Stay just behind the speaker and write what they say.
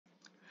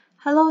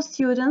Hello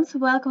students,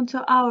 welcome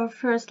to our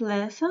first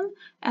lesson,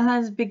 and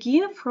let's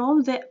begin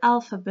from the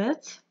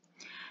alphabet.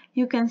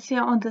 You can see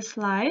on the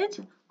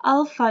slide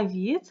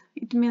alphabet.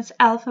 It means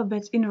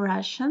alphabet in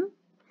Russian.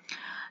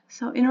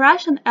 So in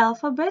Russian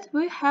alphabet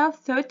we have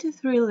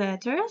 33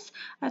 letters,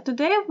 and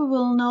today we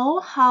will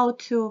know how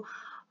to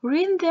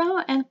read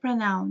them and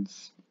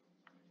pronounce.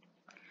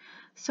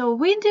 So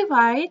we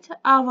divide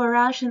our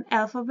Russian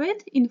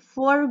alphabet in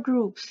 4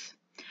 groups.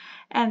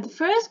 And the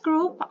first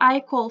group I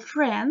call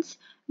friends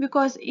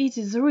because it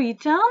is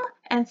written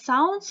and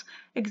sounds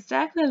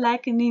exactly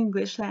like in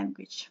English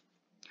language.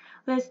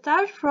 Let's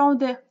start from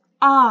the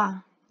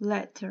A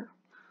letter.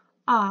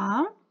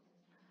 A.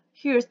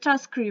 Here's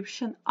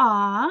transcription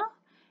A,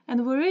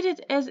 and we read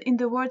it as in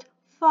the word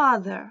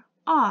father.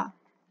 A.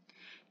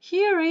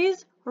 Here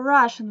is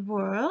Russian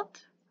word.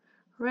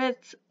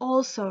 Let's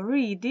also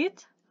read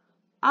it.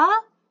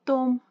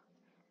 Atom.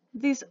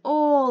 These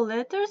all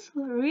letters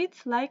read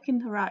like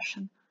in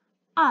Russian.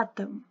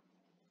 Atom.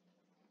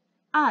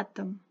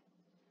 Atom.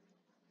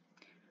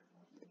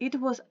 It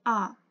was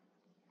A.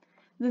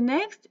 The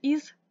next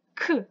is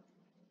K.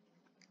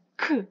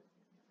 K.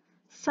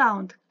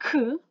 Sound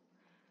K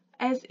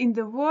as in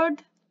the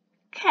word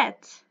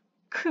cat.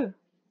 K.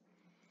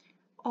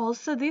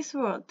 Also this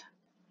word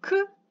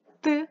K,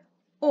 T,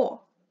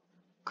 O.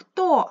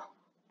 Кто.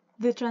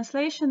 The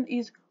translation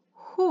is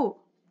who.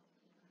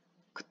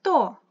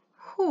 Кто.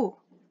 Who.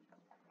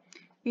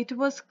 It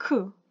was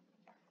K.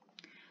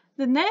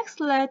 The next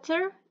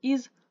letter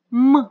is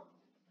M.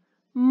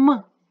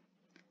 M.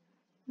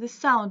 The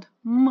sound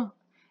M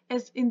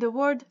as in the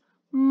word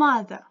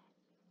mother.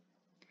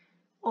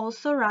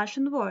 Also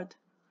Russian word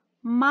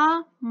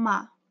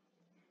mama.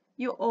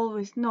 You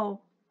always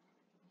know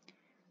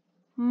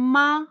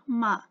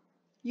mama.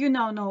 You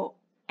now know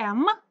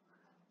M,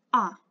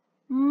 A,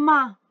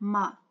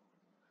 mama.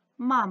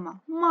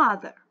 Mama,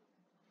 mother.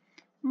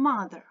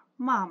 Mother,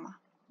 mama,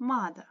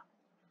 mother.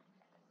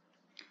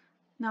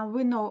 Now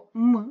we know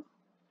M.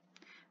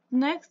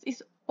 Next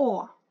is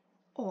O.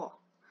 O.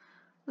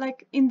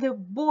 Like in the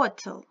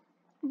bottle.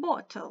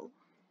 Bottle.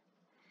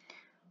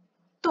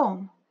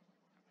 Tom.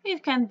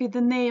 It can be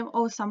the name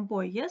of some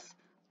boy, yes?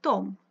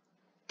 Tom.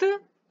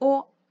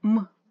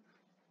 T-O-M.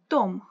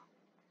 Tom.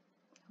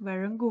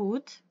 Very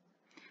good.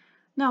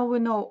 Now we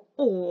know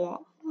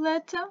O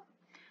letter.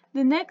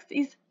 The next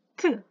is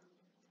T.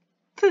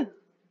 T.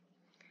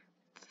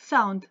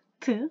 Sound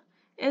T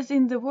as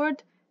in the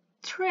word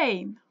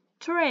train.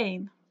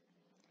 Train.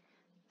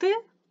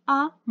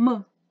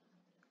 T-A-M.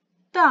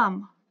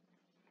 Tam.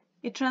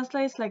 It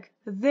translates like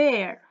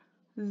there.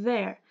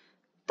 There.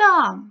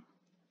 Tam.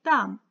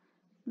 Tam.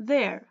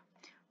 There.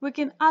 We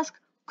can ask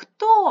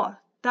кто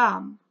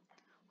там?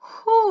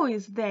 Who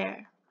is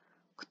there?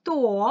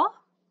 Кто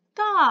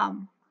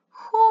там?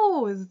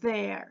 Who is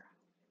there?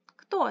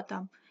 Кто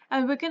там?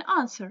 And we can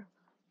answer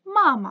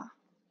mama.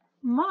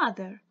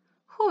 Mother.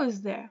 Who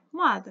is there?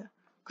 Mother.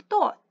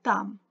 Кто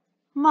там?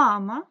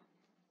 Mama.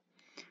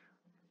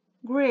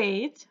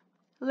 Great.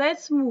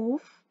 Let's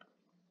move.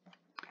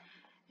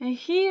 And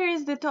here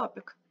is the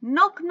topic.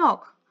 Knock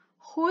knock.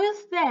 Who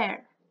is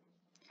there?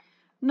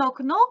 Knock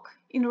knock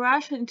in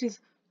Russian it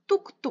is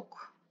tuk tuk.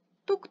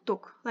 Tuk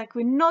tuk, like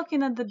we're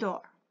knocking at the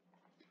door.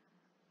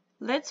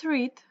 Let's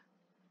read.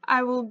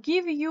 I will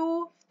give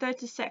you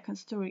 30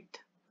 seconds to read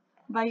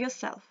by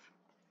yourself.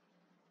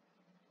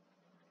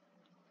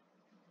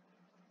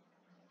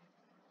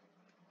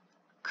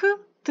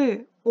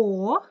 К-Т-О-Т-А-М.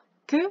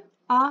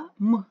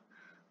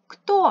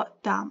 Кто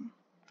там?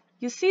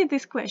 You see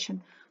this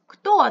question.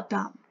 Кто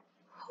там?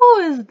 Who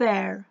is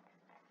there?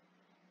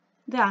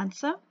 The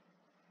answer.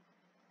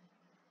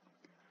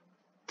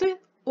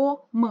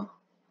 Т-О-М.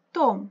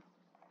 Том.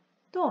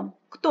 Том.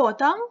 Кто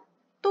там?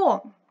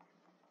 Том.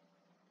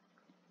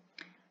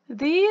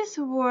 This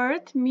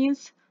word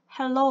means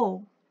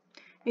hello.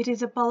 It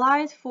is a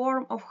polite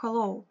form of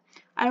hello.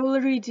 I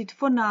will read it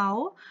for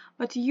now,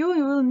 but you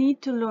will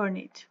need to learn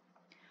it.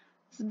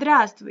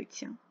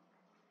 Здравствуйте.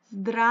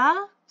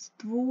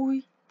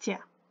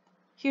 Здравствуйте.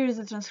 Here is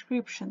the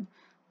transcription.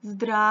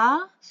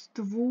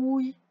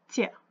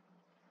 Здравствуйте.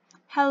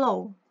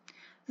 Hello.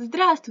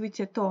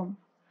 Здравствуйте, Tom.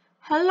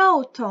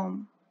 Hello,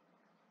 Tom.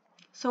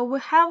 So we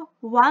have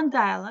one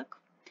dialogue.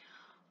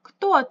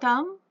 Кто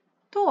там?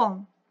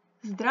 Tom.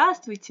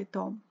 Здравствуйте,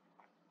 Tom.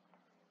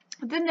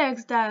 The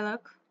next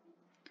dialogue.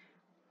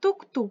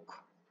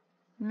 Тук-тук.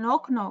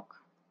 Knock-knock.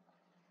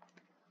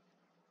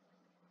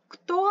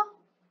 Кто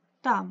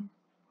там?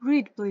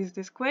 Read please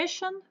this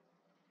question.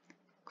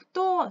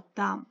 Кто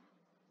там?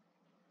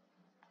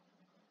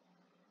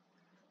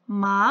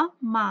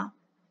 Мама.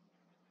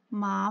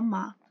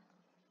 Мама.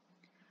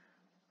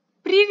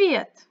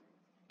 Привет.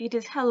 It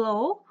is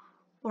hello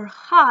or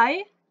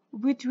hi,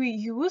 which we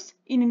use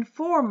in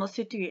informal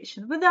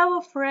situation with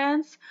our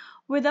friends,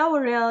 with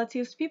our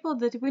relatives, people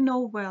that we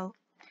know well.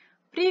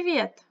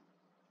 Привет.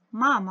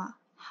 Mama.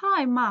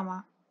 Hi,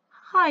 mama.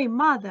 Hi,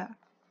 mother.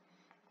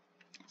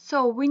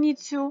 So we need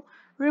to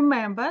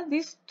remember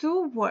these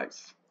two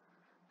words.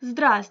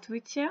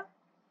 Здравствуйте.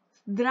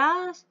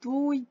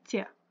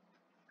 Здравствуйте.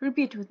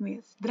 Repeat with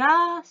me.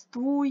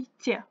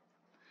 Здравствуйте.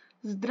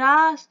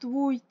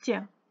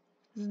 Здравствуйте.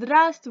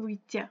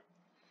 Здравствуйте.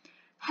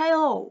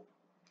 Hello.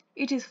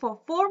 It is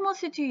for formal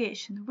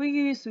situation. We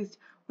use it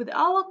with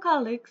our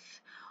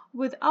colleagues,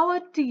 with our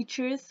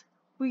teachers.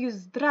 We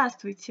use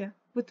здравствуйте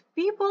with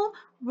people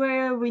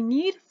where we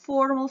need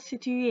formal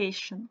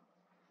situation.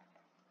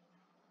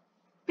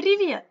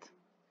 Привет.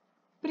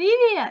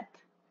 Привет.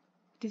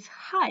 It is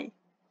hi.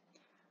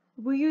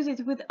 We use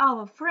it with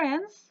our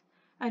friends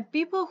and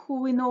people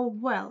who we know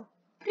well.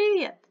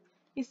 Привет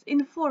is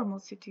informal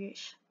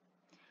situation.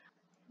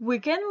 We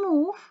can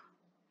move.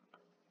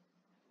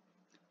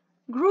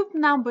 Group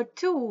number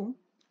 2,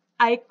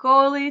 I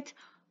call it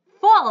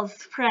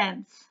false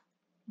friends.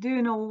 Do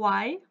you know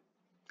why?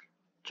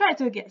 Try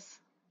to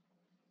guess.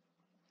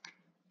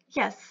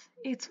 Yes,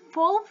 it's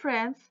false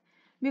friends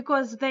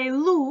because they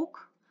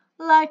look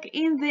like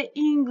in the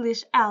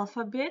English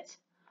alphabet,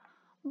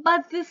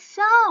 but the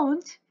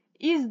sound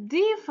is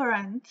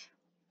different.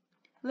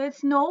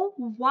 Let's know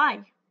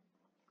why.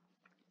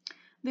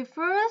 The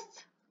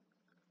first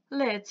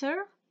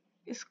letter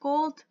is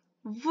called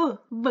V.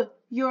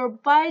 You're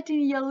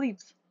biting your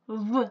lips.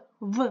 V.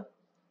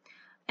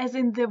 As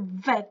in the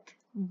vet.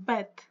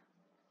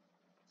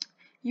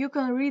 You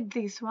can read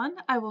this one.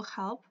 I will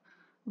help.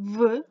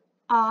 V.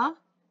 A.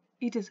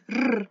 It is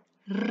R.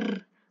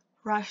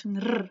 Russian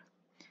R.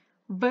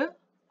 B.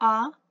 A.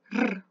 R.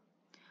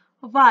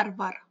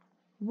 Varvar.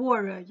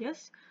 Warrior,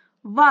 yes.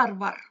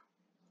 Varvar.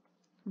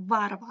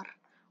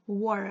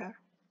 Warrior.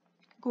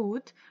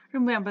 Good.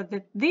 Remember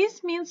that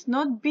this means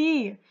not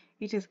beer.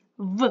 It is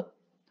V.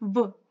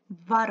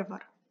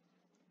 Varvar.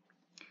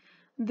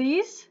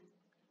 This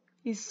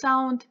is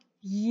sound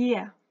ye.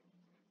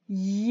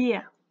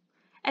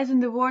 As in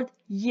the word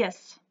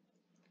yes.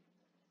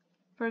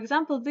 For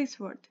example, this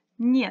word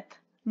нет.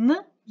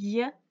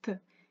 Нет.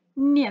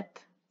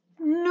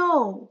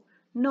 No.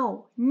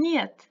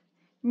 Нет.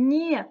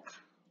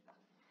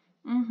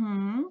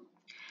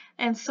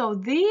 And so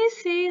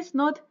this is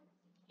not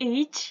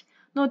H,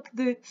 not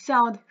the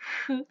sound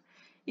H,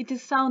 it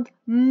is sound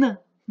N,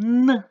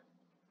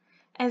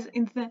 as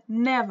in the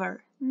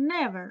never.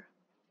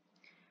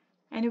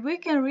 And we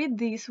can read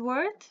this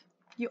word,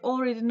 you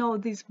already know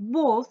these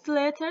both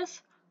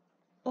letters,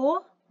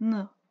 on,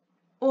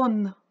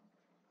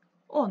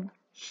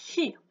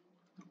 he,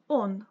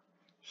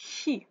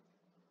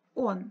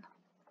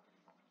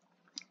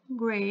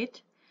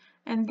 Great.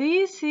 And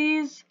this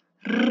is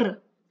R.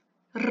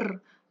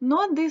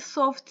 Not this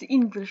soft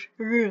English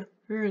R,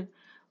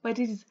 but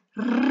it is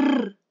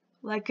R,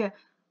 like a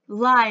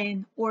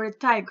lion or a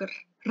tiger.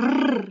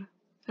 R,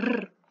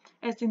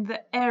 as in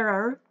the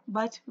error,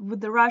 but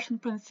with the Russian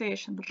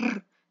pronunciation.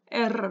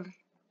 Error.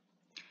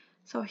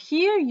 So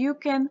here you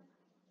can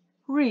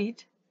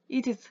read,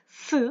 it is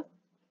S,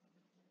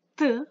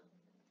 T,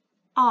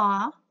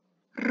 A,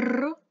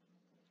 R,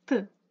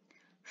 T.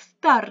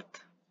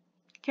 Start.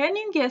 Can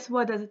you guess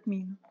what does it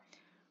mean?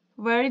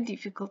 Very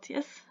difficult,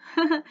 yes?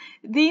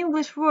 The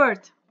English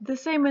word, the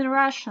same in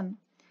Russian.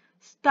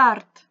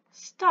 Start.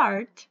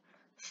 Strong,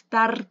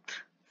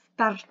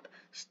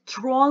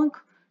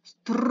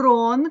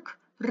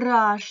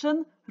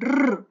 Russian,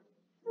 R.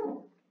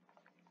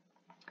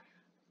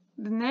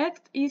 The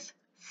next is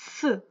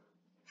S.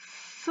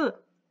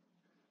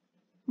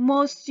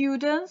 Most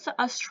students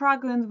are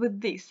struggling with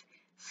this.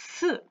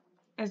 S,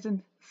 as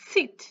in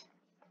sit.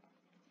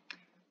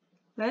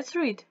 Let's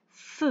read.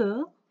 S,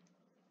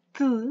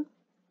 T,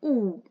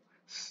 U,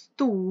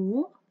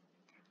 сту,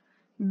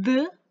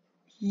 Д,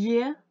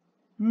 Е,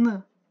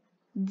 Н,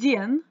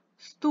 ден,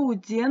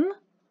 студент,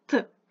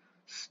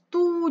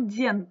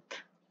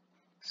 student,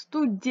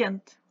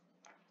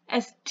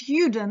 a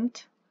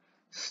student,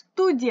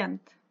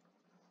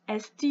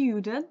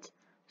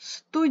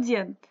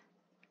 student.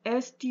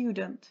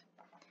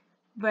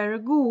 Very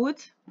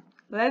good.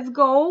 Let's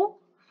go.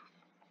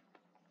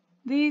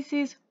 This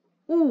is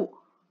U,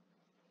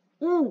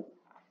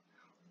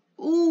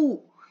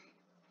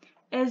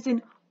 as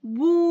in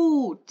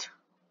wood.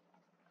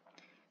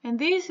 And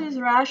this is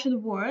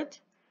Russian word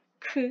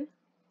K,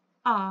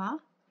 A,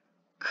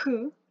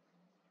 K,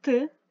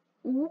 T,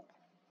 U,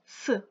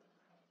 S.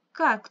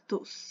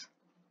 Cactus.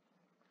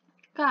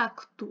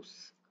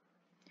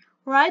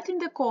 Write in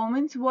the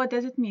comments what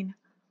does it mean.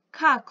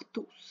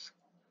 Cactus.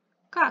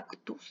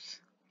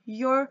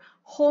 Your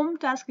home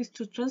task is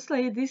to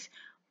translate this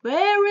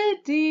very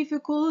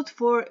difficult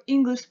for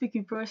English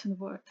speaking person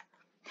word.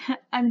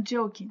 I'm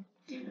joking.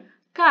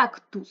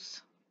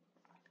 Cactus.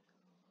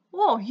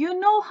 Oh, you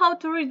know how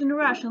to read in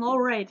Russian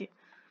already.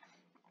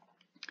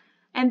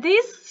 And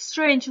this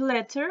strange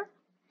letter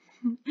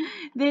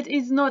that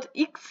is not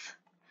X,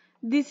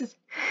 this is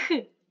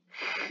H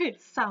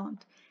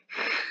sound.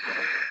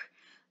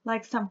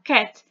 Like some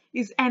cat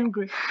is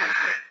angry.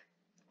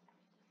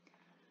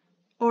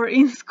 Or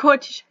in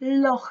Scottish,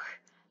 loch.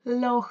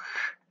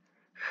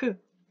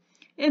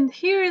 And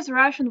here is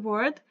Russian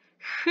word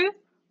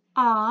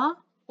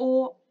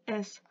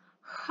H-A-O-S,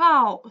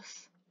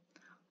 house.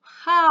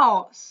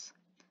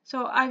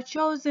 So I've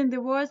chosen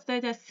the words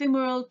that are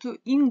similar to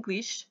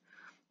English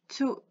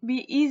to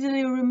be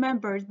easily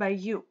remembered by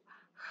you.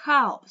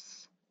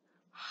 House,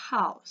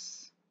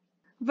 house.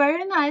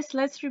 Very nice,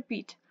 let's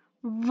repeat.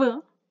 V,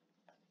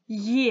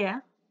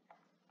 Е,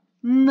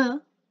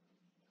 N,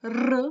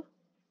 R,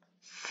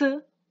 S,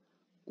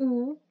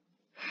 U,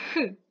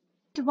 H.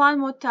 One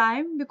more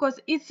time because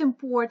it's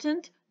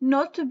important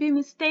not to be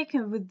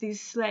mistaken with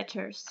these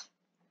letters.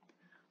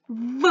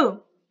 V,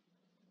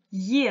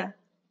 Е,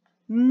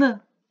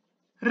 N,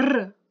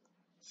 R,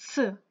 S,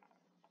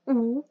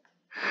 U,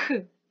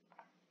 H.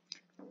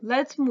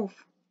 Let's move.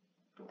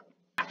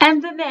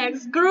 And the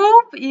next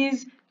group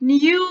is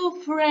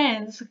new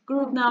friends,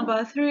 group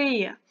number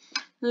 3.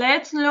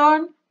 Let's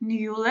learn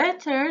new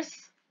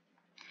letters.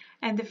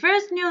 And the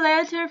first new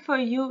letter for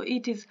you,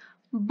 it is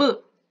B,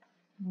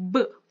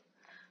 B,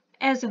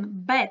 as in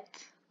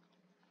bat.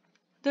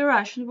 The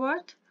Russian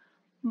word,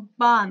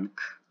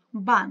 bank,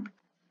 bank.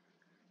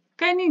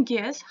 Can you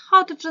guess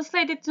how to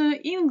translate it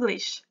to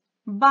English?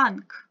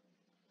 Bank.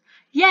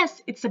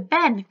 Yes, it's a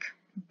bank,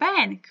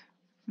 bank.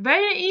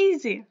 Very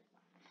easy.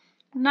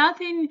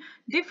 Nothing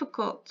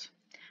difficult.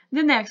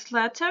 The next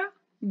letter,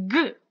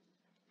 G,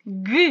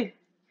 G,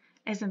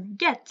 as in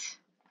get.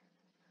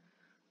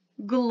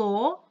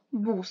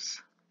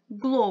 Globus,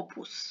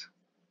 globus.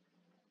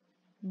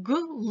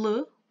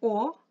 G-L-O-B-U-S.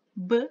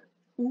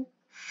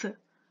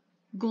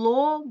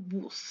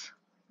 Globus,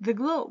 the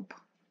globe,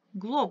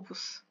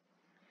 globus.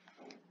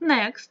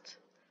 Next,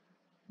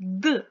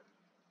 D,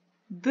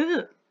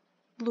 D,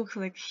 looks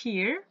like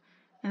here,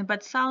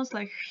 but sounds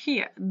like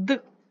here, D,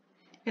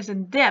 as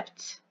in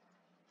depth.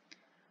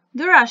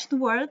 The Russian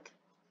word,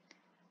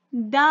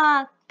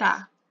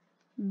 data,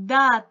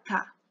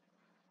 data,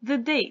 the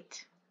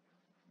date,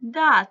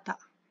 data.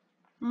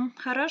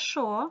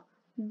 Хорошо,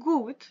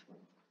 good.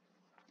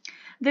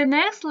 The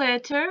next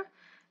letter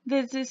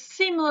that is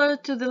similar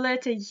to the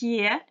letter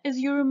Ye, as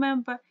you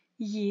remember,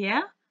 Ye,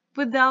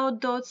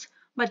 without dots,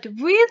 but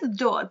with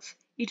dots,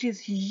 it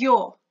is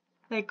Yo,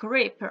 like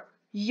rapper,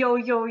 yo,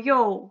 yo,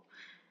 yo,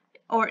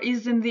 or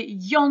is in the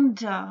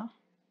yonder.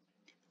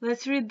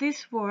 Let's read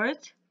this word,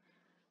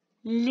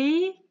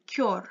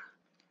 liquor,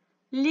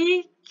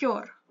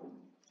 liquor,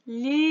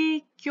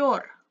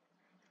 liquor.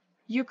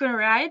 You can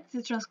write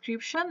the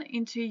transcription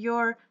into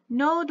your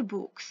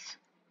notebooks.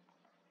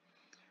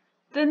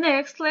 The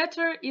next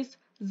letter is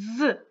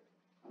Z,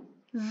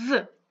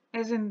 Z,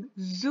 as in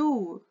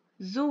zoo,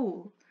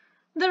 zoo.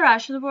 The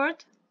Russian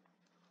word,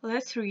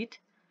 let's read,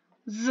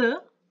 Z,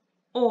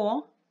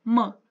 O,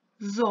 M,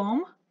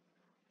 zom,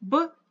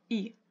 B,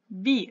 I,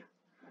 B,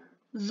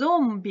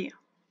 zombie,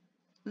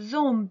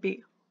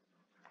 zombie,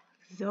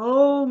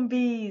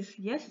 zombies,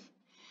 yes.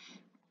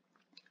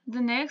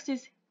 The next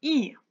is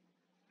E,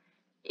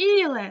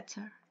 E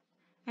letter,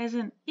 as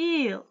in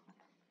eel.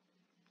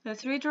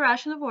 Let's read the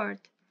Russian word,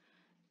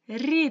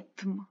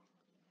 rhythm,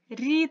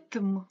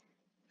 rhythm,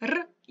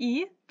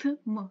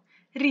 R-I-T-M,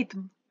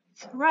 rhythm.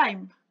 It's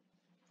rhyme,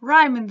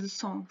 rhyme in the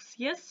songs,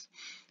 yes?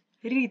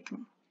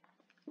 Rhythm.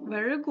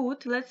 Very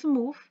good, let's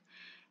move.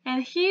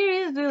 And here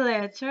is the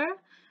letter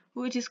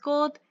which is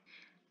called,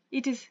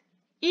 it is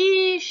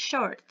E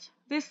short.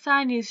 This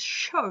sign is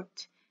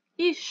short,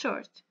 E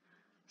short.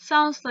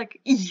 Sounds like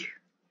E,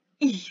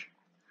 E,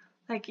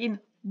 like in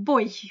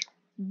boy,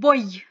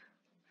 boy.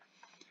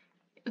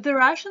 The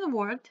Russian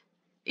word,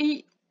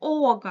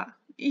 yoga,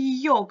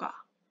 yoga,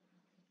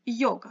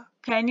 yoga.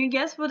 Can you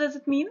guess what does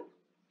it mean?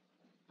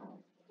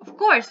 Of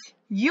course,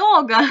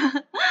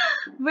 yoga.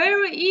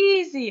 Very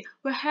easy.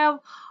 We have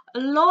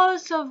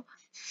lots of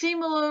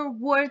similar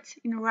words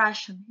in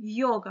Russian.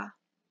 Yoga.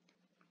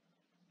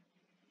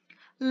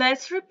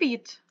 Let's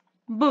repeat.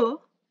 B,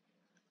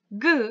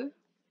 G,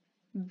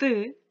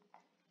 D,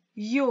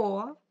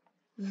 Yo,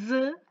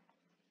 Z,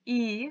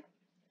 I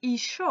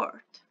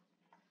short.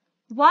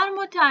 One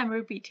more time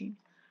repeating.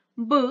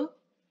 B,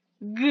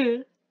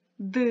 G,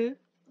 D,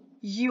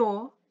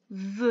 Yo,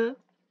 Z,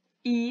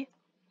 I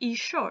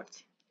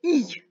short.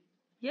 E.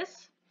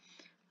 Yes?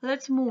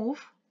 Let's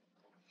move.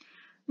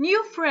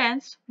 New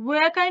friends,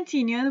 we're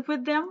continuing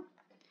with them.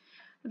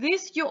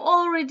 This you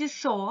already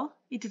saw.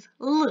 It is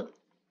L,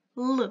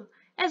 L,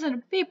 as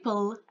in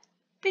people,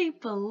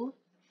 people.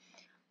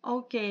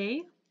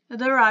 Okay,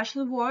 the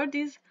Russian word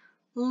is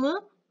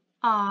L,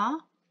 A,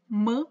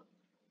 M,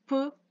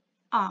 P,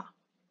 A.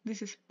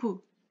 This is P.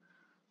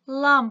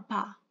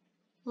 Lampa,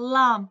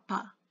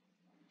 lampa.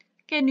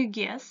 Can you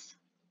guess?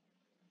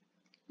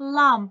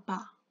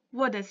 Lampa.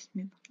 What does it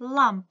mean?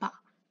 Lampa.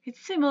 It's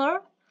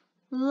similar.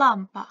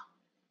 Lampa.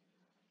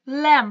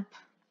 Lamp.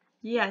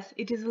 Yes,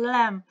 it is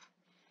lamp.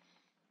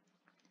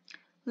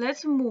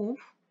 Let's move.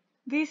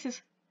 This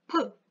is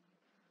P.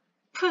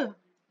 P,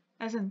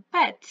 as in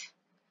pet.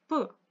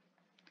 P.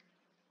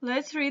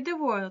 Let's read the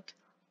word.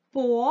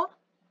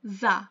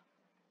 Поза.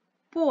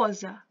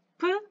 Поза.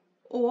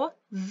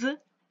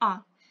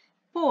 P-O-Z-A.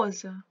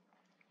 Поза.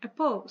 A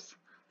pose.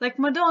 Like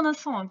Madonna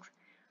songs.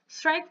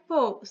 Strike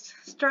pose.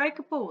 Strike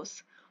a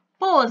pose.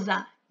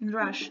 Поза in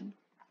Russian.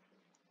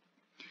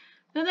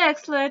 The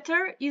next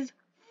letter is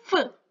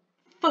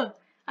f.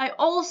 I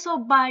also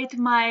bite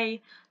my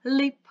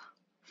lip,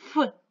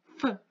 f,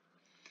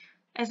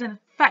 as in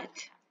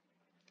fat.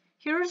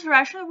 Here is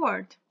Russian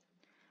word,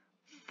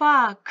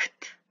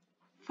 fact.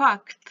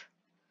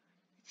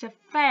 It's a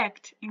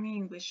fact in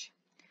English.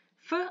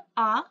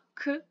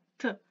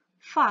 F-A-K-T,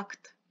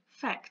 fact.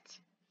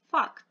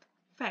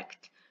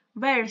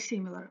 Very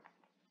similar.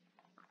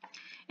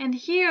 And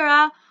here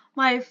are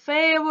my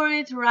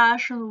favorite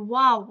Russian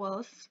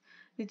vowels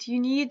that you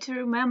need to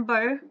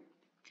remember.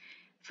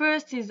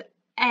 First is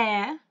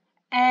as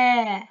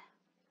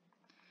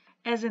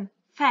in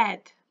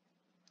fed.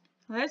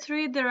 Let's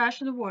read the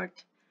Russian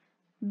word.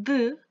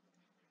 D,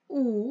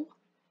 U,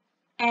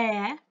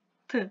 E,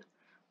 T.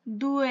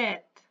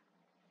 Duet.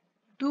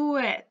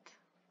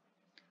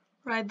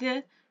 Write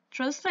the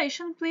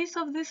translation, please,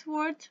 of this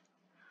word.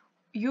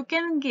 You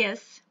can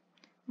guess.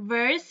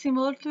 Very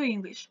similar to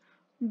English.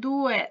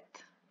 Duet.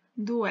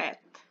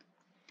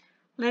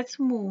 Let's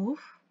move.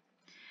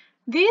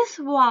 This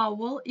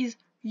vowel is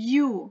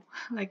U,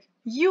 like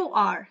you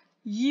are,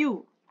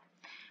 you.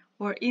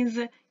 Or in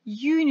the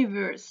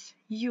universe,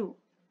 you.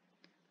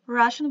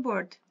 Russian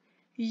word,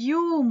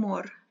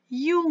 humor.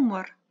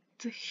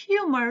 The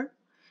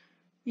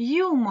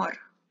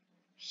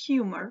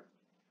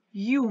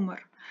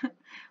humor.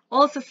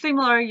 Also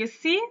similar, you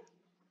see?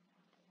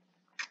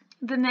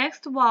 The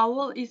next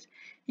vowel is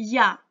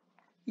ya.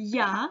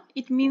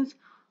 It means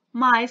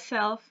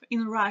myself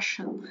in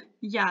Russian.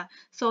 Ya.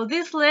 So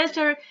this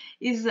letter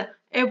is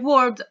a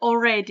word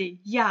already.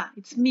 Ya,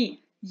 it's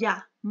me.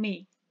 Ya,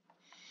 me.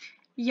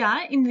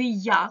 Ya in the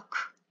yak,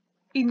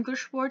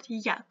 English word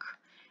yak.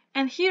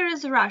 And here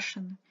is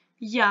Russian.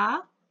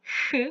 Ya,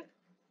 h,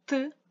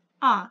 t,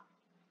 a.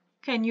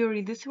 Can you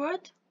read this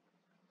word?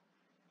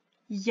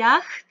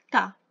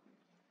 Yachta.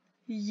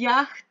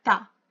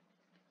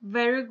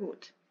 Very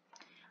good.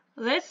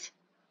 Let's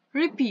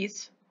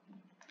repeat.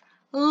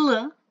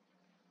 L,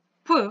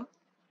 P,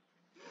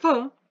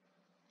 F,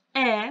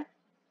 E,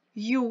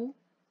 U,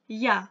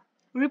 Ya.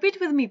 Repeat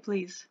with me,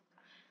 please.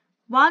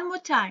 One more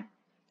time.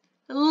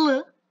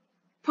 L,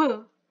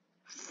 P,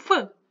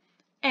 F,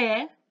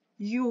 E,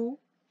 U,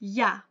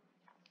 Ya.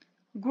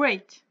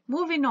 Great.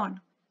 Moving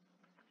on.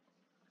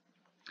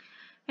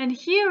 And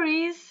here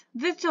is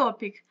the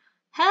topic.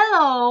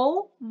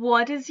 Hello,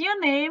 what is your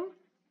name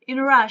in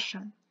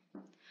Russian?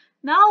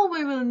 Now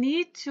we will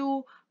need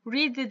to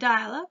read the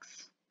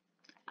dialogues.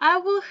 I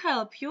will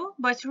help you,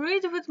 but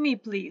read with me,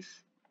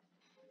 please.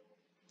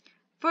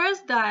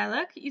 First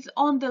dialogue is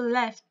on the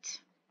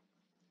left.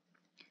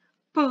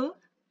 P,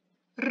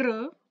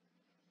 R,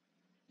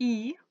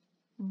 I,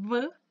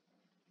 V,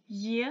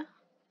 E,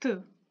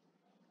 T.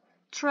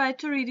 Try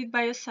to read it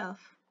by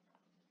yourself.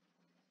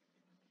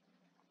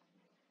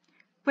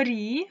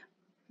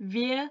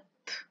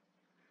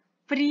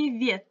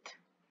 Привет.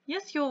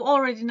 Yes, you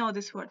already know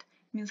this word.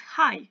 It means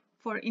hi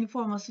for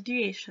informal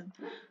situation.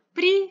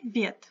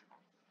 Привет.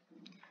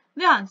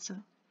 The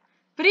answer.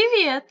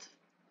 Привет.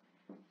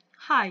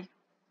 Hi.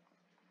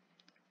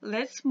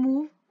 Let's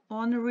move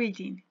on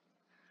reading.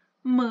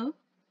 М,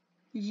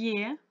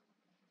 Е,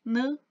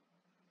 Н,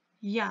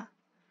 Я.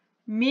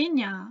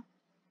 Меня.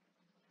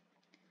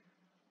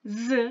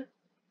 З,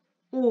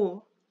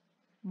 О,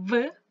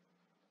 В,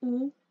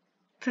 У,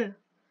 Т.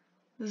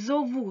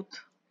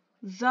 Зовут.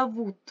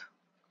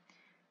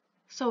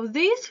 So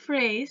this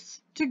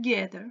phrase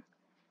together,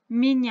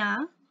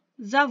 меня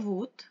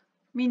зовут,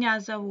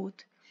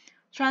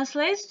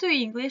 translates to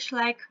English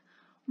like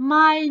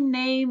my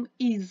name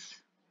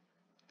is.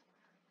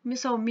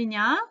 So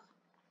меня,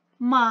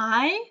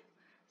 my,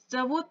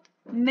 зовут,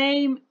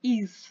 name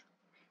is.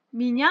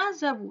 Меня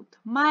зовут,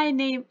 my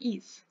name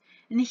is.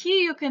 And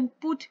here you can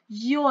put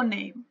your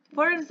name.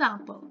 For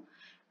example,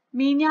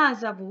 меня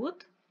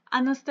зовут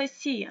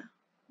Anastasia.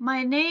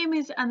 My name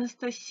is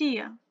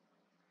Anastasia.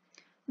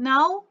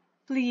 Now,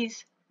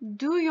 please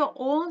do your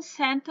own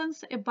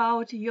sentence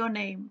about your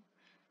name.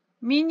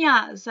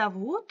 Меня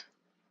зовут.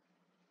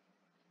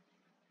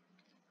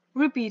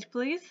 Repeat,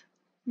 please.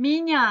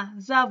 Меня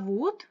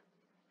зовут.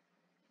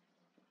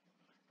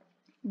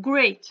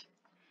 Great.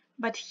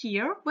 But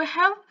here we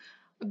have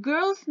a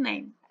girl's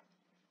name.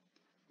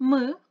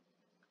 М,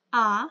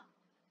 А,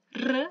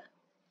 Р,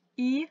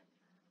 И,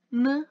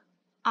 Н,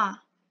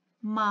 А.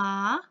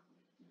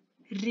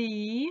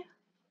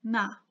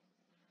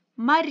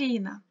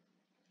 Марина.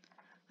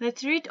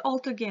 Let's read all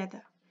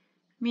together.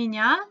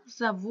 Меня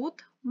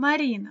зовут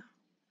Марина.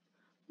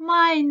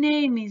 My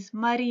name is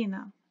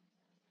Marina.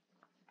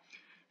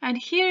 And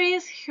here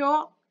is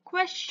her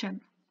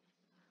question.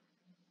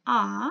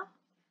 А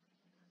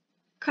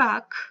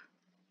как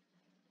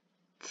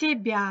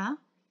тебя,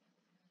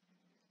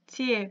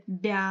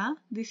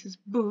 this is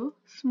B,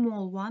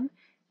 small one,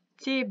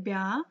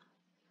 тебя,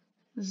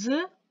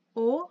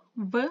 Z-O-V-U-T,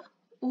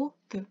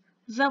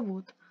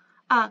 зовут.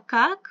 А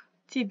как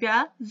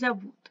тебя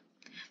зовут?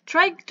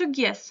 Try to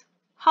guess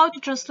how to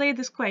translate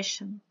this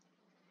question.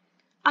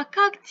 А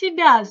как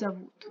тебя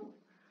зовут?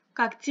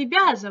 Как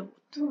тебя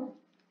зовут?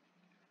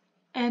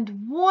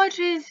 And what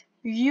is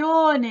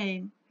your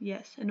name?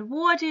 Yes. And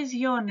what is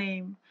your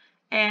name?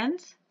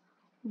 And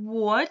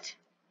what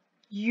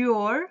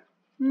your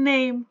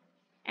name?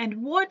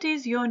 And what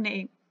is your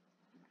name?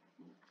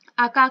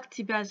 А как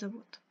тебя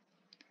зовут?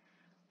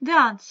 The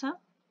answer.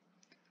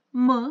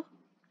 М,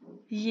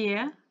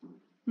 Е,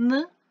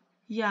 Н,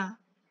 Я.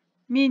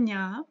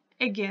 Меня.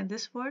 Again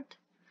this word.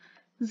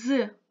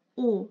 З,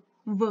 О,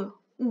 В,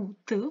 У,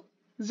 Т.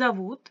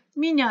 Зовут.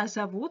 Меня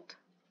зовут.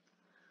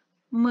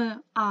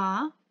 М,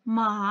 А,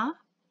 Ма,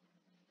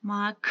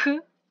 Мак,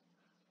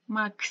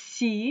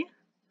 Макси,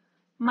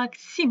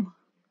 Максим.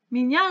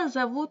 Меня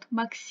зовут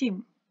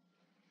Максим.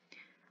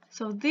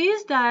 So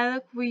this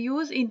dialogue we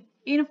use in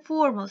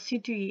informal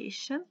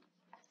situation.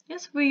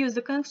 Yes, we use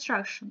the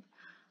construction.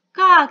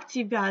 Как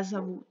тебя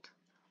зовут?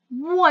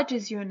 What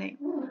is your name?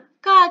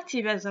 Как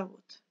тебя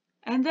зовут?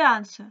 And the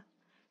answer.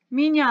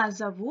 Меня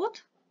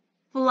зовут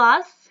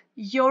plus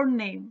your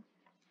name.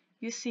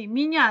 You see,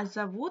 меня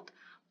зовут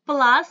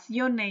plus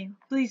your name.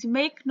 Please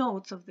make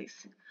notes of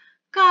this.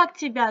 Как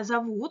тебя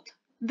зовут?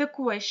 The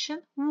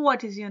question.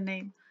 What is your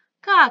name?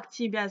 Как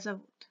тебя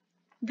зовут?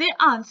 The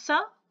answer.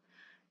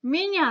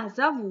 Меня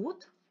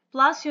зовут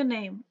plus your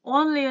name.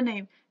 Only your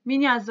name.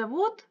 Меня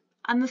зовут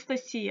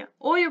Anastasia.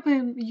 Or you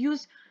can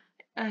use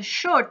a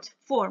short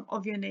form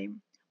of your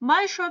name.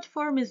 My short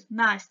form is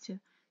Настя.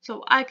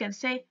 So I can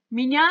say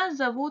Меня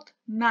зовут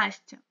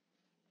Настя.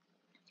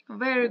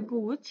 Very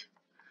good.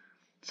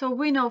 So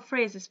we know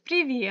phrases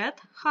Привет,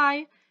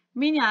 hi,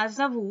 Меня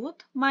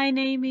зовут, my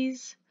name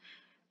is.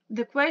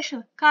 The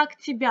question Как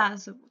тебя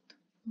зовут?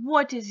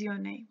 What is your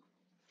name?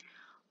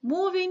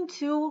 Moving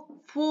to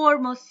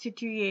formal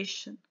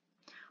situation.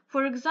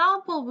 For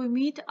example, we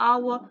meet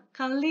our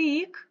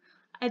colleague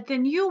at the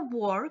new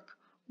work.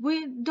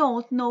 We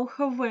don't know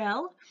her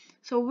well,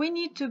 so we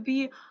need to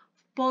be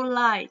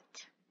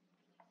polite.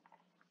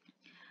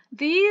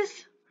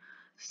 These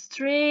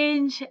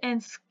strange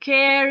and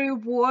scary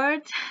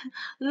word.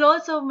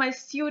 Lots of my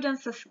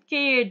students are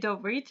scared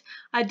of it.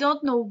 I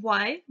don't know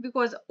why,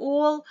 because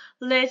all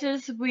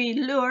letters we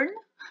learn,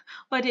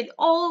 but it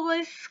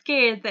always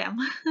scares them.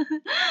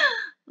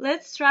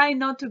 Let's try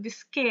not to be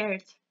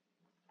scared.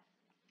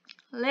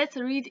 Let's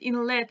read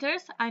in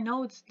letters. I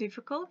know it's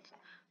difficult,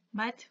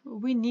 but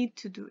we need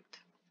to do it.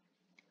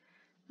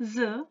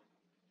 Z,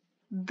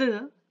 D,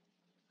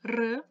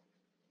 R,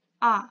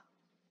 A.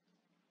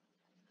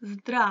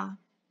 Zdra,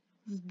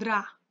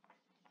 zdra.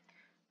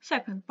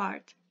 Second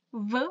part.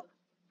 V,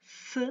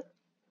 S,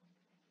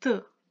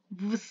 T.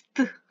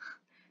 Vst.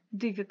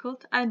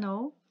 Difficult, I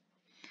know.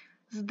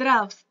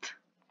 Zdravst.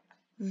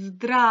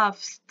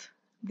 Zdravst.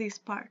 This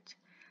part.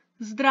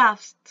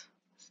 Zdravst.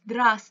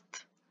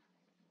 Zdrast.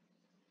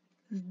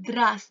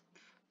 Zdrast.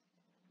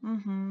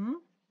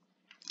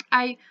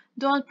 I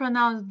don't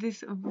pronounce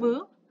this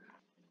V.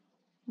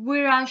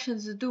 We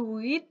Russians do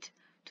it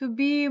to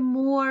be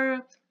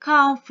more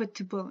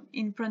comfortable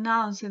in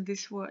pronouncing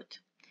this word.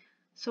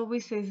 So we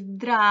say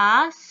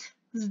zdras,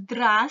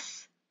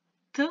 zdrast,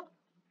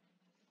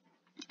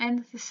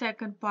 and the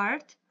second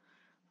part,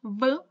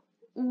 v,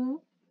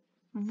 u,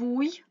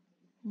 vuй,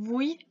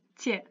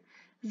 vuyte.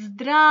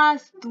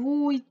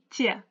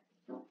 Здравствуйте.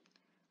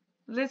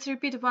 Let's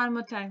repeat one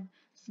more time.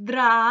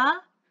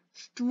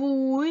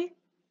 Здравствуйте.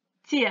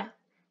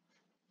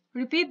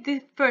 Repeat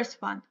the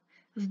first one.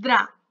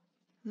 Zdra,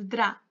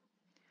 zdra.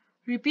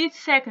 Repeat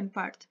second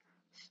part.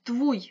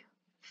 Stvuj,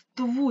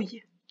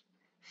 stvuj,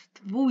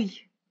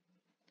 stvuj.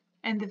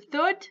 And the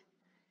third,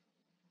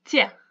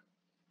 te,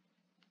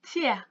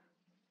 te,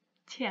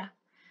 te.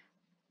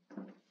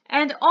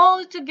 And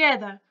all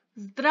together.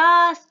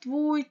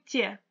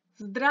 Здравствуйте,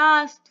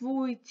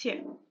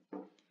 здравствуйте.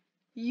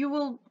 You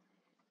will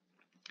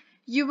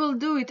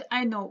do it,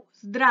 I know.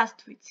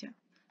 Здравствуйте.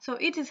 So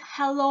it is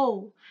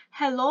hello.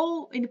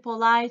 Hello in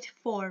polite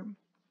form.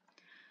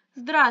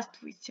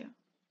 Здравствуйте.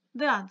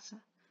 The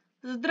answer.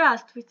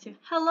 Здравствуйте.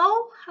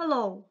 Hello,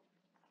 hello.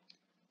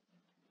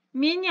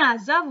 Меня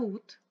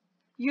зовут.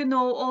 You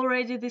know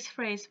already this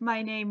phrase.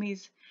 My name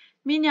is.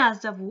 Меня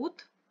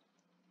зовут.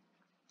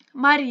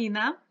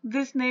 Marina.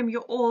 This name you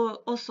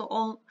also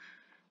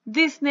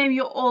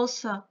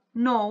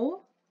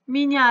know.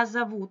 Меня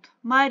зовут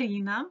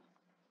Marina.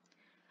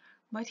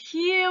 But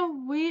here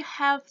we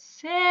have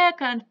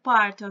second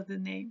part of the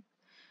name.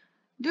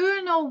 Do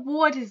you know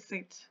what is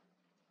it?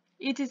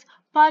 It is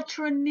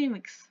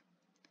patronymics.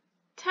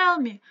 Tell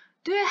me,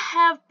 do you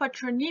have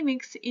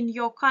patronymics in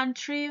your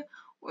country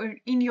or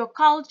in your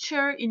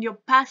culture, in your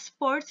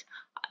passport?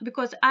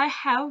 Because I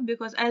have,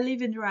 because I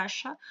live in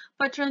Russia.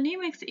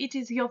 Patronymics, it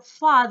is your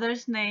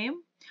father's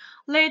name.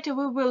 Later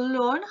we will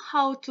learn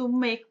how to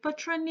make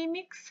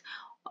patronymics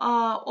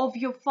of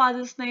your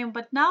father's name,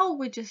 but now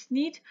we just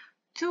need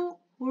to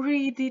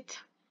read it.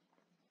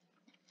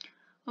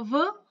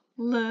 V,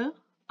 L,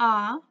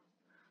 A,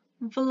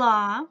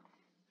 Vla,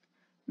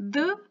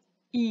 D,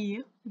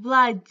 I,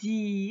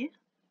 Vladi,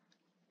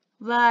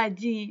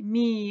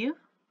 Vladimir,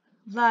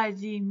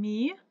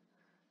 Vladimirov,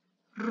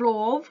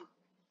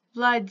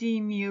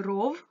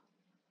 Vladimirov,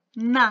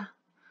 Na,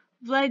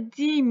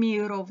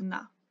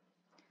 Vladimirovna,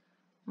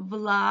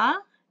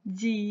 Vladimir,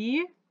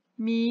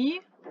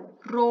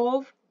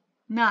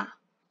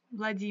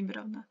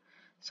 Владимировна.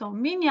 So,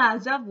 меня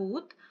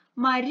зовут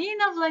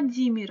Марина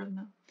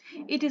Владимировна.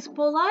 It is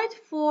polite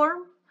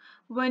form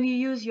when you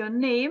use your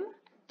name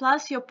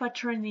plus your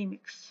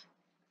patronymics.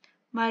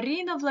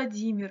 Марина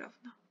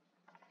Владимировна.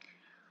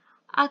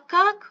 А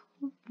как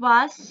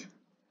вас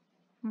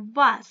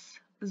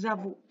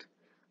зовут?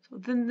 So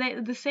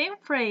the same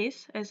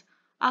phrase as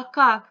а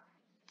как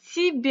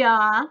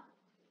тебя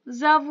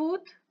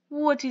зовут?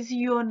 What is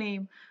your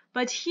name?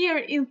 But here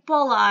in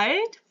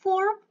polite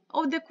form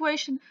of the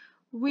question,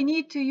 we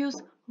need to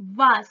use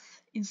вас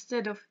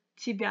instead of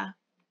тебя.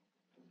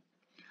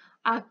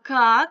 А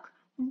как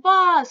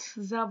вас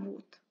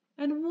зовут?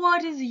 And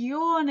what is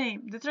your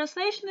name? The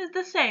translation is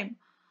the same,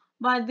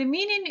 but the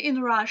meaning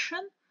in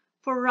Russian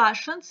for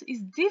Russians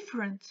is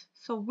different,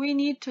 so we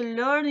need to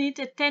learn it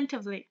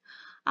attentively.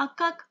 А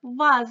как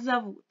вас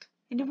зовут?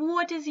 And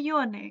what is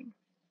your name?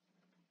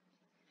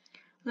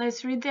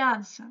 Let's read the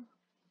answer.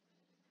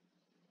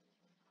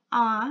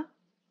 А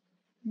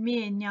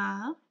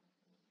меня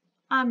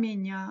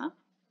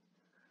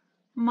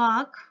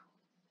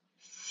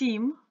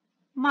Максим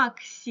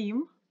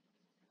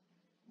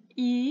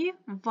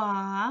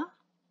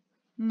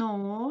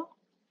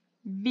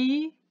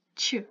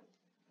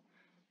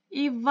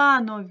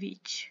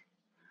Иванович.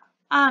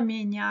 А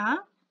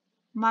меня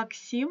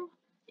Максим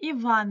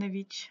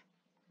Иванович.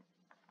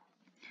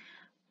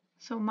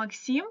 So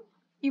Максим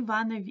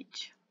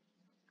Иванович.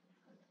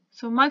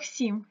 So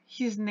Maxim,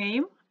 his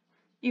name,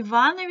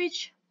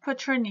 Ivanovich,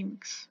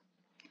 patronymics.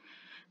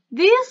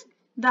 This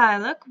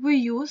dialogue we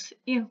use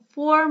in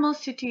formal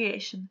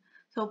situation.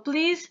 So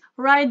please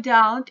write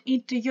down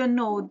into your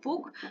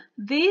notebook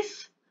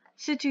this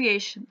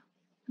situation.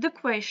 The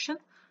question,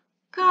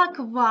 как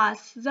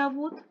вас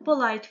зовут,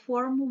 polite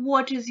form,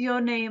 what is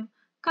your name,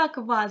 как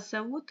вас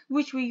зовут,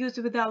 which we use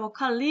with our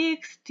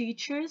colleagues,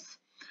 teachers.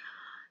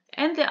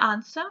 And the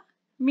answer,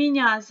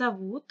 меня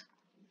зовут,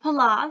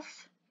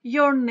 plus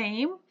your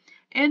name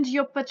and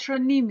your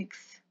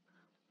patronymics.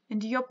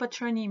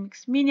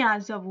 Меня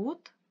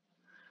зовут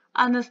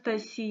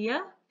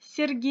Анастасия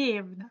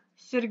Сергеевна.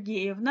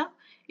 Сергеевна,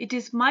 it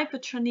is my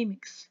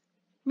patronymics.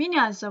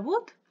 Меня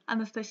зовут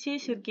Анастасия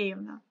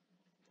Сергеевна.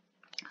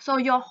 So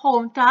your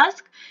home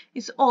task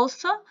is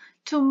also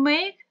to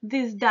make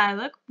this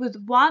dialogue with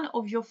one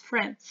of your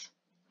friends.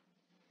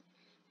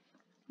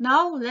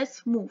 Now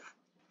let's move.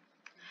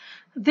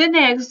 The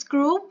next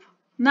group,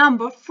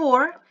 number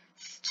 4,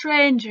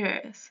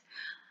 strangers.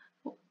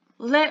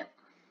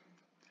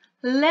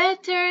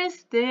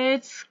 Letters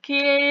that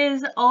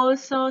scares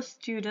also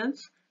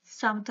students,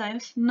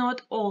 sometimes,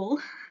 not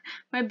all.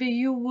 Maybe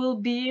you will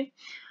be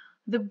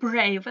the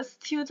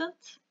bravest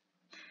student.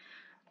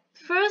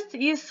 First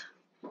is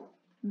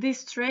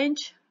this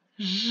strange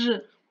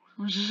zh,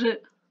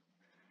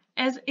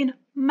 as in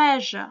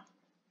measure.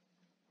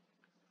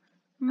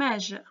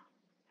 Measure.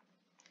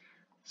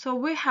 So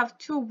we have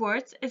two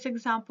words as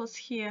examples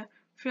here.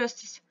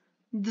 First is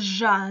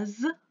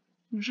jazz.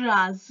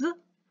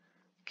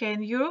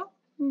 Can you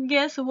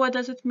guess what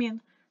does it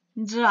mean?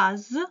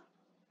 Jazz.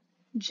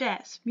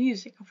 Jazz,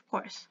 music, of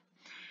course.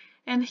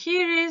 And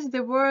here is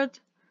the word,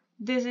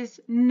 this is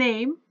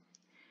name.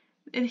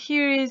 And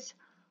here is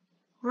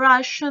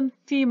Russian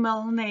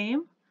female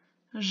name,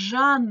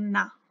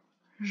 Zhanna.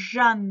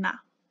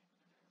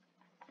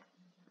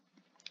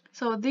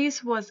 So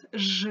this was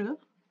zh.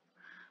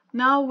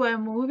 Now we're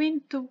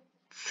moving to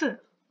ц,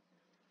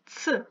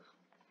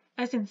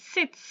 as in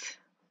sits,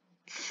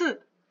 ц.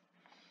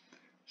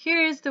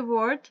 Here is the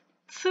word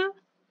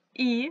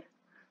c-i-r-k,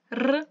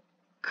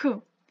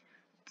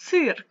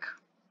 cirque,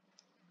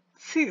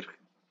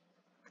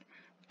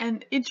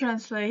 and it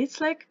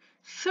translates like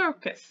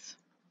circus,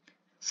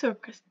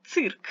 circus.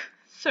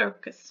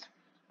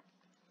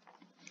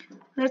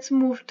 Let's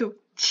move to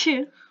ch,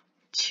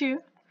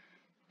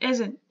 as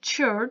in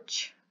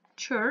church,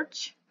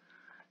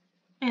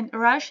 and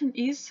Russian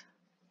is,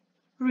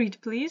 read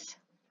please,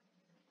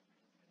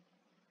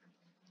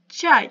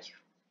 чай.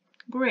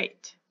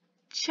 Great.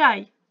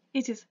 Чай.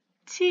 It is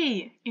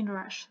tea in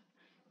Russian.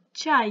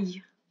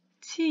 Чай.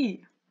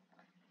 Tea.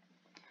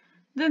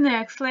 The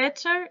next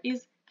letter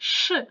is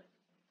sh,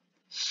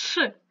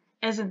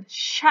 as in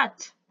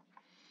shut.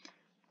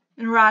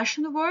 In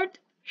Russian word,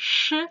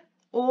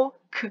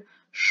 sh-o-k,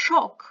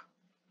 shock.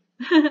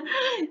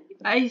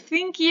 I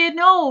think you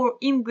know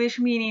English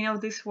meaning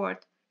of this word.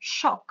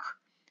 Shock.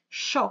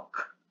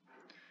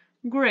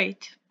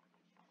 Great.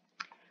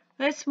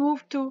 Let's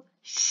move to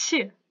sh,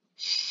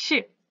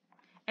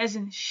 as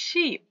in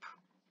sheep.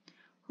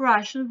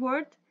 Russian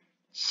word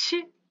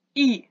shi,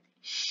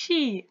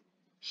 sheep.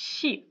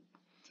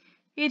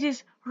 It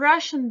is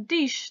Russian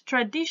dish,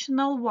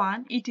 traditional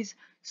one. It is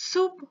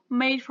soup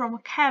made from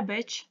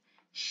cabbage,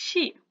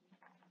 shi.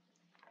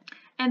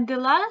 And the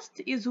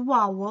last is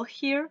vowel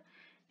here,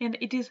 and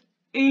it is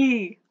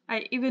I.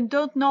 I even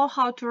don't know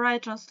how to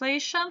write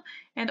translation,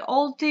 and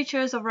all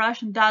teachers of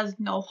Russian doesn't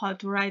know how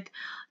to write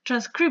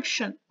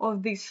transcription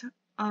of this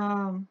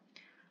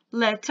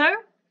letter,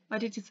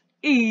 but it is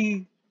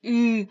I.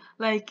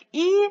 like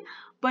E,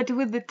 but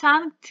with the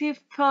tongue tip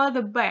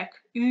further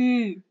back.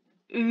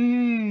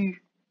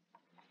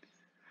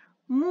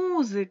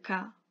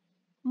 Музыка,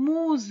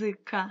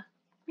 музыка,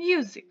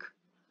 music.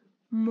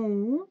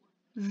 Музыка,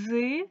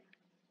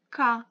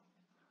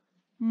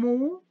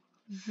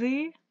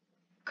 музыка,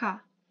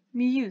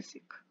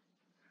 music.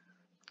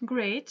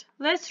 Great.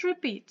 Let's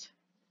repeat.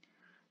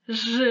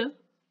 Ж,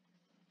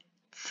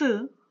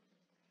 Ц,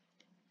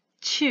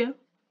 Ч,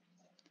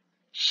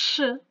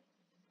 Ш,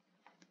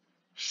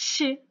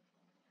 Щ,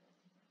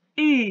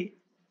 И.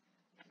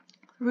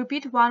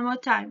 Repeat one more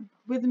time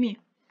with me.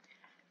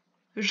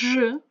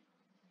 Ж,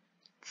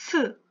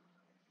 Ц,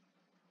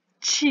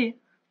 Ч,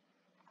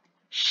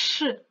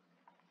 Ш,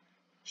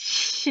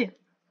 Щ,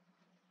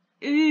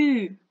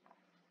 И.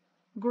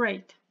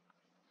 Great.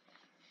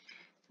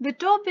 The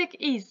topic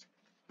is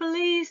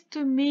pleased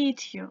to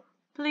meet you.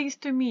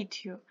 Pleased to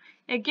meet you.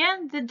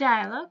 Again, the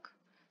dialogue.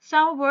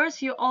 Some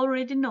words you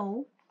already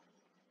know.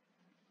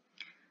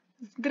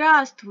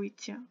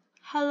 Здравствуйте.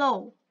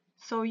 Hello.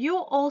 So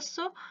you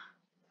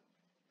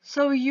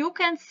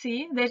can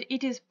see that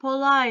it is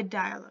polite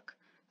dialogue.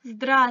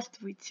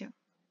 Здравствуйте.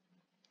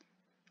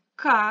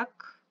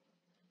 Как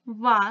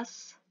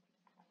вас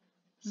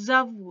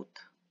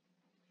зовут?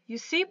 You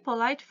see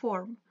polite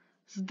form.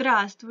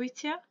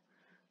 Здравствуйте.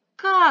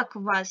 Как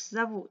вас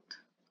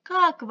зовут?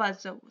 Как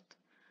вас зовут?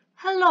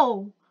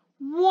 Hello.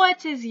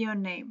 What is your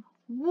name?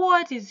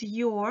 What is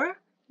your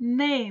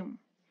name?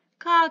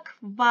 Как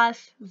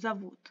вас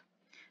зовут?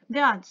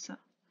 The answer.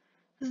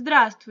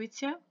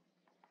 Здравствуйте.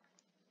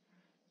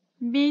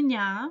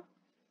 Меня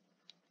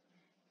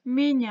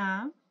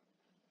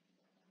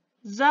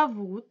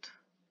зовут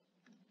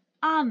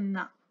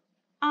Анна.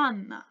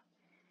 Anna.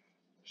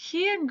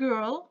 Here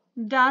girl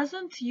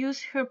doesn't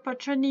use her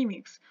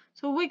patronymics,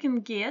 so we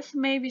can guess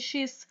maybe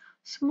she's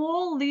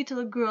small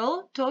little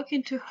girl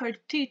talking to her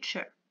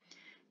teacher.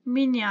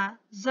 Меня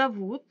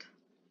зовут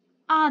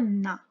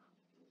Анна.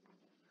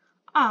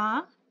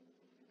 А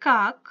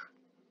как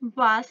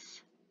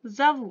вас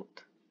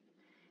зовут?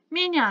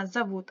 Меня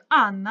зовут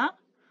Анна.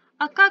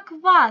 А как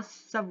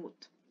вас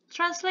зовут?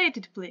 Translate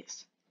it,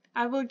 please.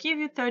 I will give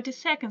you 30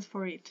 seconds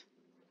for it.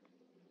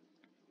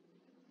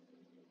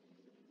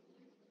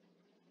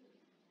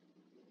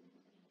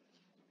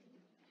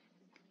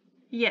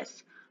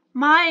 Yes,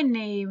 my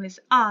name is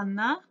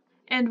Anna.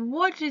 And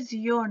what is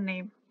your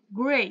name?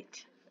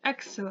 Great,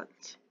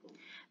 excellent.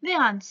 The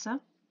answer.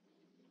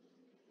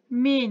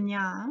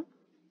 Меня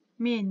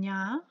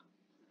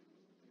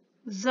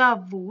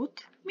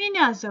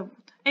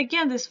зовут.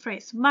 Again this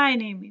phrase. My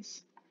name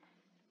is.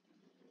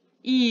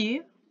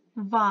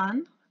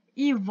 Иван.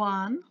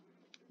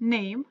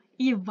 Name.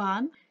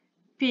 Иван.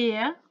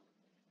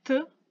 Петро.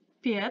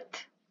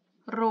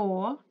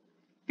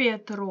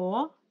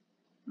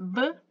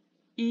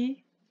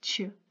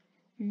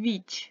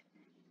 Вич.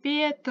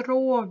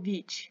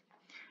 Петрович.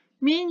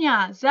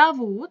 Меня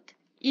зовут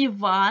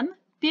Иван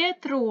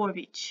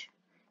Петрович.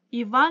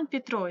 Иван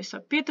Петрович. So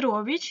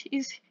Petrovich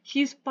is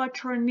his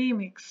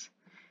patronymics.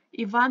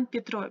 Иван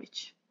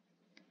Петрович.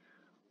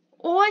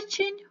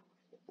 Очень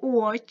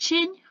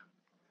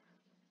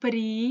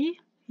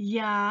приятно.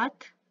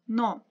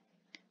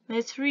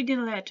 Let's read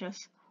in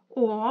letters.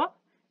 O,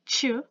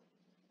 Ч,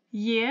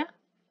 Е,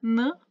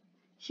 Н.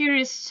 Here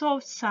is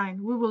soft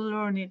sign. We will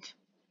learn it.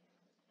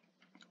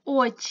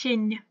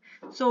 Очень.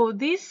 So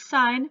this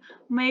sign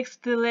makes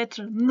the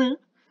letter N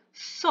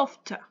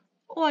softer.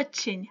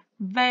 Очень.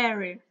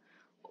 Very.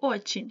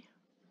 Очень.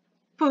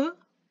 П,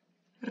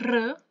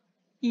 Р,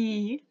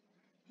 И,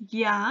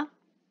 Я,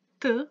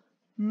 Т,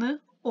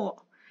 Н,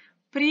 О.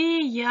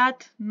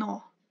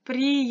 Приятно.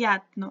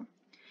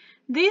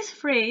 This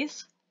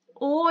phrase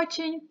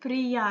очень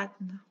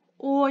приятно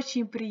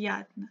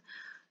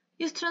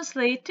is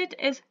translated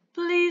as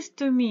pleased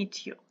to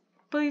meet you.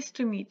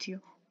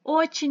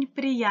 Очень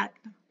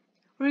приятно.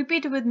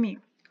 Repeat with me.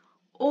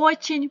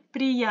 Очень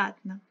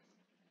приятно.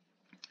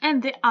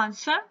 And the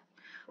answer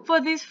for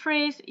this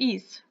phrase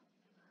is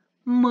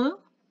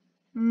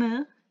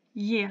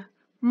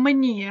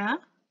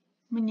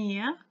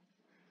мне.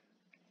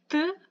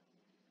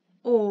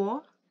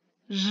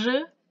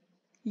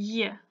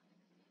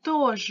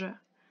 Тоже.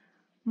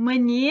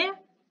 Мне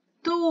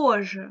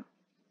тоже.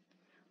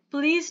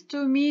 Pleased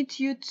to meet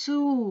you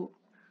too.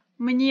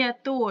 Мне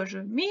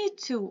тоже. Me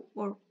too.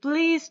 Or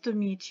pleased to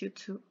meet you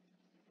too.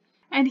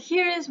 And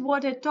here is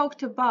what I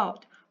talked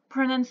about.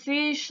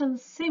 Pronunciation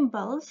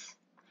symbols.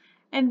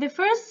 And the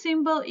first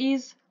symbol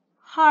is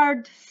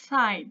hard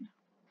sign.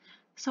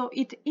 So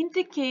it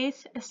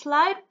indicates a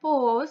slight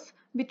pause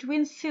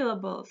between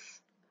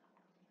syllables.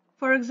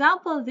 For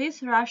example,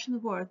 this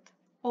Russian word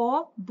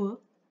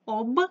ob,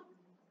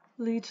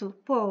 little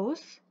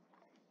pause,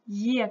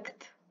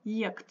 ект,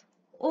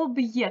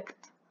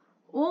 object.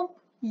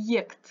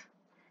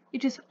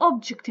 It is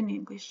object in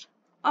English,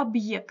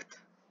 object.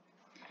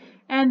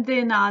 And the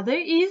another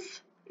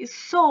is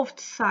soft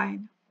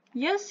sign.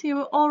 Yes,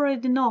 you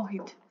already know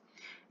it.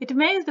 It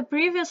makes the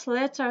previous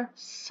letter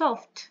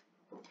soft.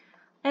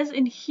 As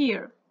in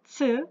here,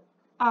 ц,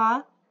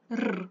 a,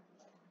 r.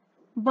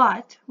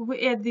 But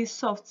we add this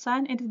soft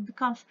sign and it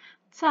becomes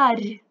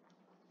царь.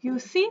 You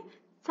see?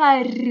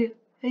 царь,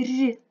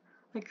 r,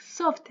 like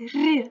soft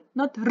r,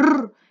 not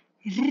r,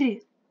 r,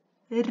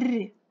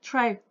 r.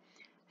 Try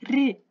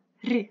r,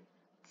 r,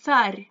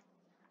 царь.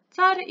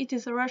 Tsar, it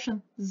is a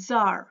Russian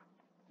Tsar.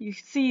 You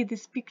see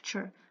this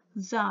picture,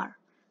 Tsar.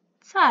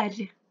 Tsar,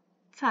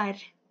 Tsar.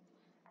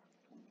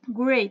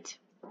 Great.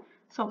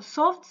 So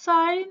soft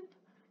sign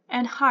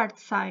and hard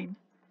sign.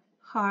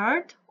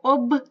 Hard,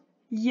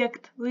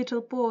 object,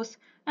 little pause,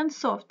 and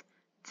soft.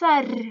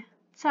 Tsar,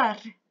 Tsar.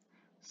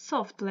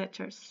 Soft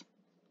letters.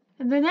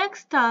 The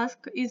next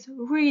task is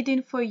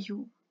reading for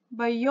you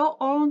by your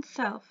own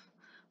self.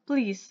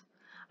 Please,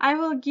 I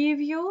will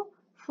give you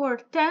for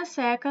 10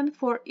 seconds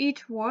for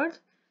each word.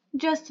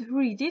 Just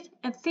read it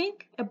and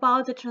think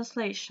about the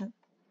translation.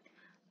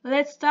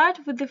 Let's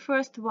start with the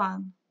first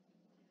one.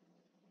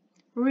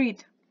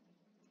 Read.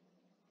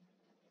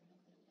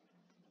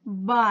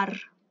 Bar.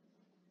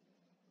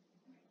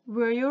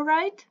 Were you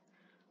right?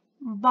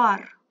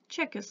 Bar.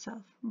 Check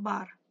yourself.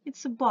 Bar.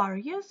 It's a bar.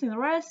 Yes, in a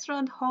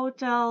restaurant,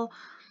 hotel,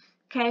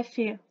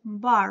 cafe,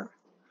 bar.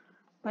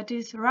 But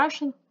it's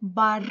Russian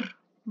bar.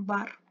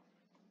 Bar.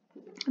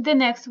 The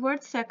next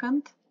word,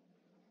 second.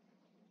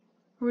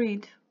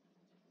 Read.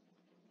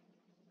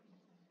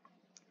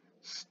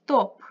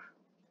 Stop.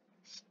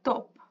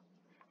 Stop.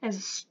 As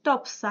a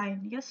stop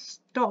sign. Yes,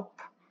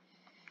 stop.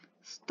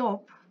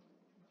 Stop.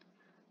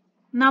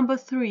 Number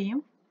 3.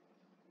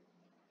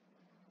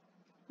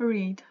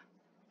 Read.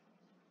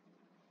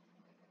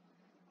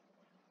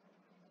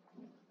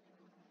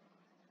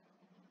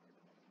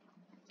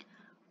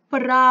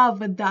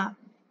 Правда.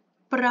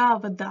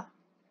 Правда.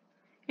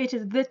 It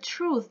is the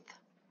truth.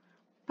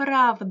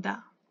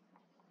 Правда.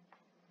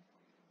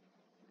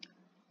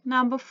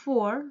 Number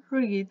 4.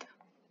 Read.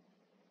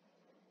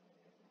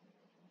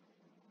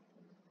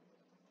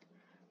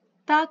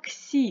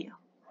 Taxi.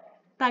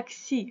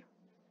 Taxi.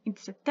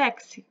 It's a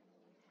taxi.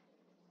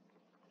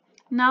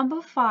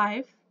 Number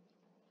 5.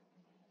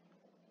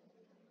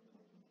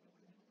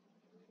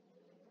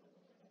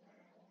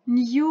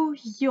 New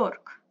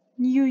York.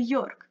 New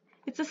York.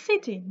 It's a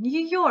city. New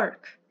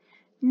York.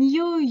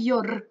 New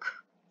York.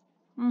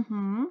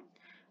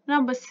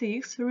 Number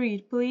 6.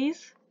 Read,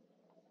 please.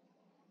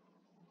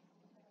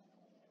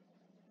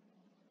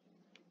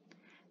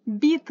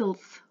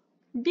 Beatles.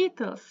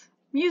 Beatles.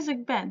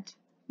 Music band.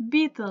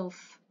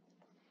 Beatles.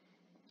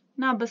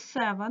 Number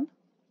 7.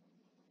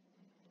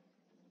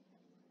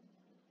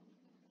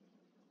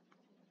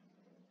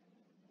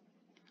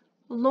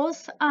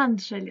 Los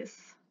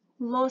Angeles.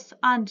 Los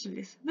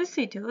Angeles. The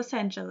city, Los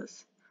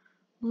Angeles.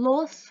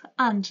 Los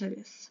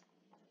Angeles.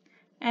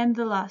 And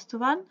the last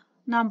one,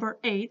 number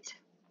 8.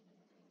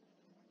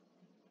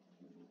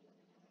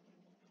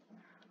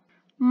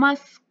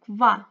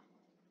 Moskva.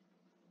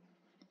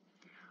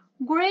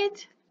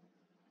 Great!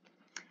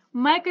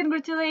 My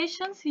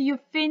congratulations, you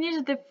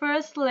finished the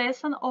first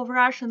lesson of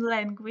Russian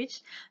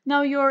language.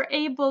 Now you're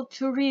able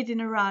to read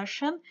in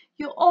Russian.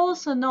 You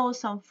also know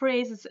some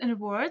phrases and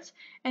words,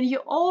 and you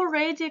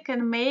already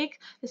can make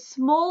a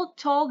small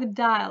talk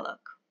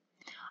dialogue.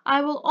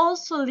 I will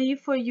also leave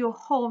for you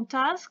home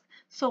task,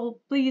 so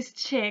please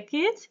check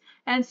it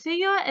and see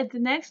you at the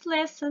next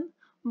lesson.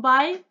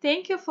 Bye.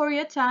 Thank you for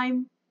your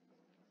time.